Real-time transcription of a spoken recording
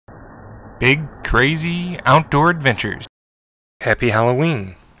Big Crazy Outdoor Adventures. Happy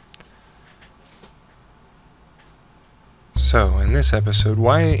Halloween! So, in this episode,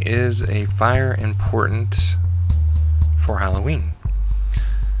 why is a fire important for Halloween?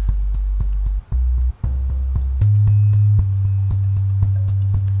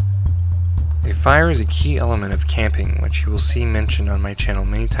 A fire is a key element of camping, which you will see mentioned on my channel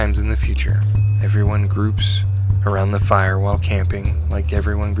many times in the future. Everyone groups around the fire while camping, like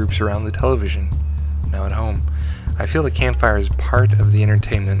everyone groups around the television, now at home. I feel the campfire is part of the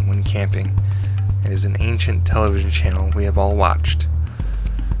entertainment when camping. It is an ancient television channel we have all watched.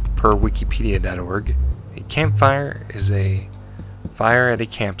 Per wikipedia.org, a campfire is a fire at a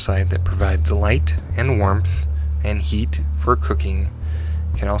campsite that provides light and warmth and heat for cooking.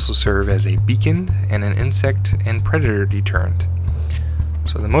 It can also serve as a beacon and an insect and predator deterrent.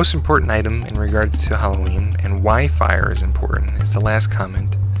 So the most important item in regards to Halloween and why fire is important is the last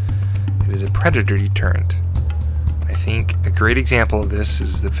comment. It is a predator deterrent. I think a great example of this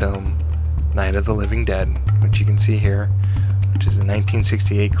is the film Night of the Living Dead, which you can see here, which is a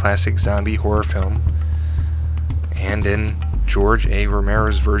 1968 classic zombie horror film. And in George A.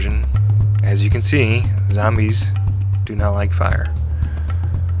 Romero's version, as you can see, zombies do not like fire.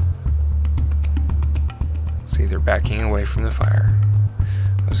 See, they're backing away from the fire.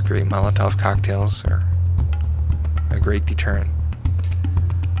 Those great Molotov cocktails are a great deterrent.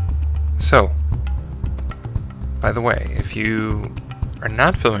 So, by the way, if you are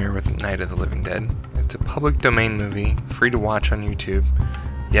not familiar with Night of the Living Dead, it's a public domain movie, free to watch on YouTube.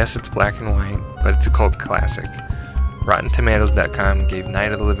 Yes, it's black and white, but it's a cult classic. RottenTomatoes.com gave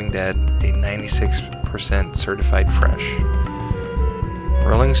Night of the Living Dead a 96% certified fresh.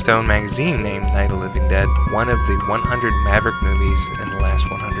 Rolling Stone magazine named Night of the Living Dead one of the 100 Maverick movies in the last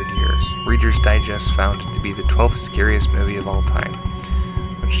 100 years. Reader's Digest found it to be the 12th scariest movie of all time,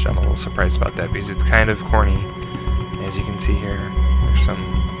 which I'm a little surprised about that because it's kind of corny. As you can see here, there's some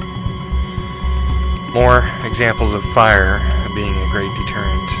more examples of fire being a great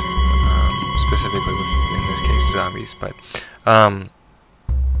deterrent, specifically with, in this case, zombies. But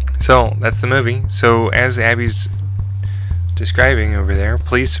so that's the movie. So as Abby's describing over there,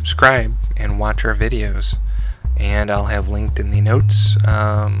 please subscribe and watch our videos, and I'll have linked in the notes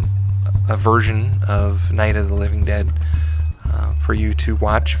a version of Night of the Living Dead for you to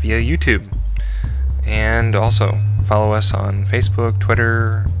watch via YouTube. And also follow us on Facebook,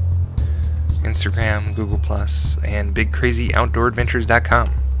 Twitter, Instagram, Google+, and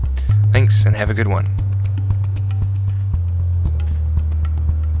BigCrazyOutdoorAdventures.com. Thanks, and have a good one.